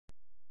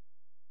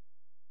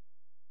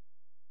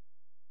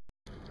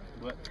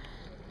But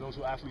those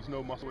who athletes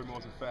know, muscle weight more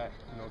than fat.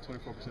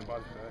 24%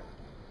 body fat.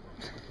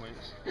 No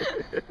complaints.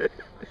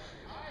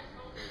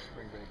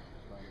 Spring break.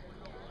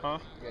 Huh?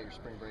 You got your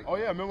spring break. Oh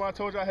yeah, remember when I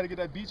told you I had to get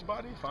that beach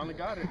body? Finally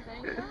got it.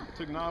 It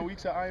took 9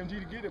 weeks at IMG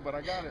to get it, but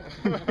I got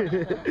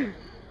it.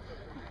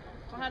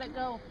 So how'd it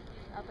go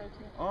out there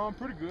too?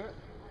 Pretty good.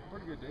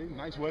 Pretty good day.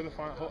 Nice weather.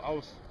 Fine. I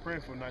was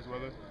praying for nice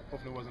weather.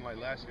 Hopefully it wasn't like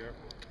last year.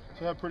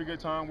 So I had a pretty good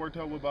time. Worked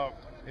out with about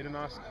 8 or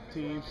 9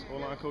 teams,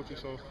 O-line coaches.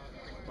 So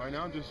right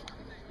now I'm just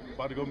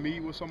about to go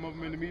meet with some of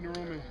them in the meeting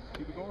room and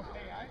keep it going.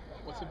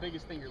 What's the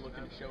biggest thing you're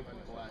looking to show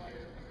people out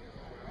here?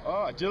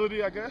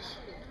 Agility, I guess.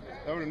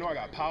 I already know I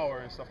got power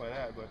and stuff like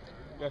that, but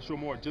gotta show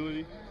more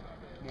agility,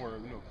 more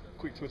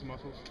quick twist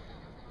muscles.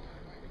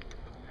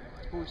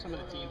 Who are some of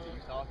the teams that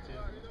you talked to?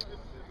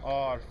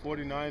 The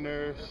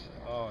 49ers,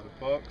 the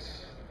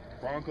Bucks,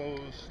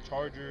 Broncos,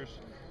 Chargers,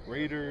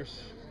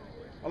 Raiders,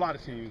 a lot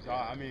of teams.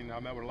 I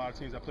met with a lot of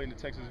teams. I played in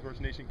the Texas First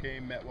Nation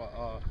game, met with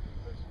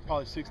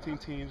probably 16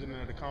 teams, and then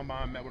at the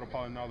Combine met with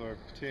probably another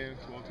 10,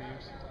 12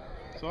 teams.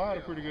 So I had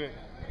a pretty good,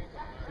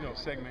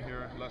 segment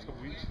here the last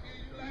couple weeks.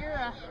 You're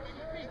a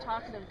pretty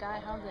talkative guy.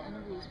 How's the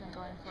interviews been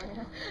going for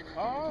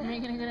you?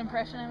 Making a good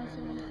impression, I'm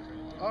assuming?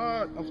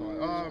 I'm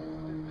sorry.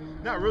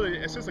 Not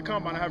really. Since the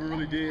Combine, I haven't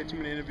really did too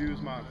many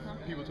interviews. My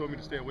people told me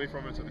to stay away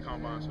from it to the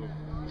Combine, so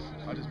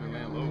I just been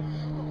laying low,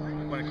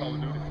 playing Call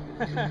of Duty.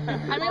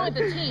 I mean with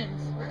the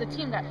teams. With the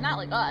team that, not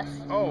like us.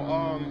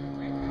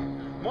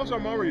 Most of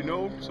them already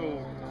know,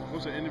 so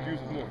most of the interviews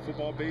is more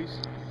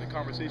football-based than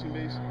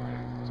conversation-based.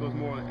 So it's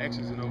more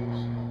X's and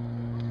O's.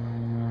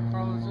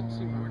 Carlos, it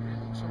seems weird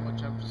so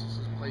much emphasis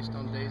is placed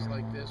on days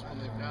like this when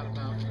they've got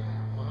about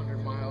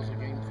 100 miles of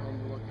game film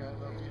to look at.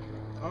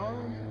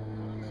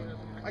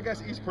 I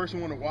guess each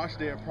person want to watch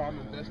their prime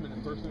investment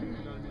in person.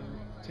 You know what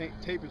I mean?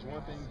 Tape is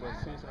one thing, but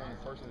seeing something in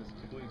person is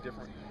completely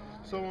different.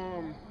 So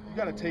you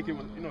gotta take it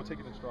with, take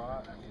it in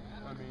stride.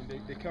 I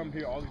mean, they come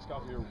here. All these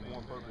scouts are here with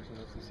one purpose, and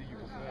it's to see you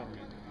perform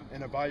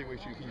and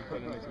evaluate you. Can you play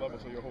at the next level?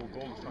 So your whole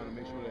goal is trying to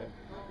make sure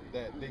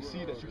that they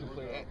see that you can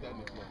play at that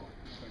next level.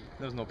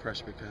 There's no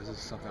pressure because this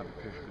is something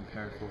I've been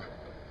preparing for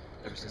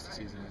ever since the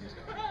season ended.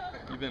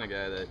 You've been a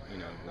guy that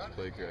has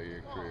played throughout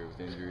your career with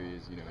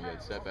injuries. You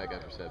had setback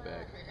after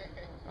setback.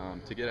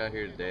 To get out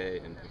here today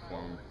and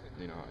perform,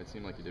 it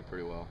seemed like you did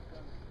pretty well.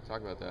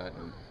 Talk about that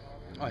and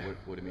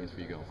what it means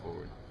for you going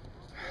forward.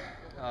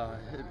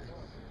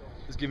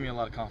 It's given me a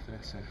lot of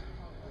confidence, and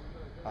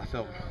I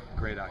felt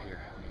great out here.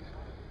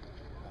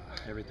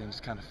 Everything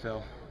just kind of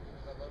fell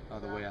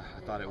the way I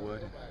thought it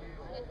would. And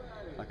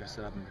like I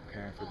said, I've been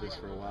preparing for this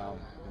for a while,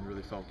 been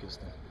really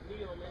focused, and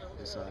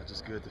it's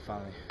just good to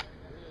finally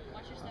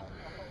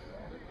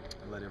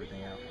let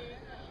everything out.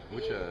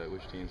 Which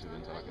teams have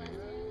been talking to you?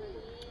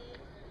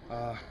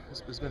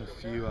 There's been a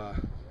few.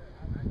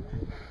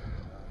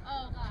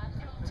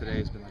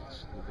 Today's been like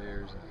the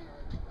Bears and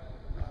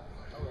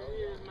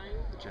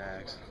the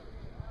Jags,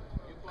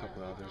 a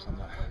couple of others. I'm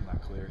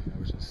not clear.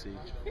 We're just gonna see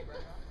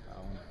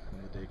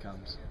when the day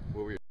comes.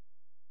 What were your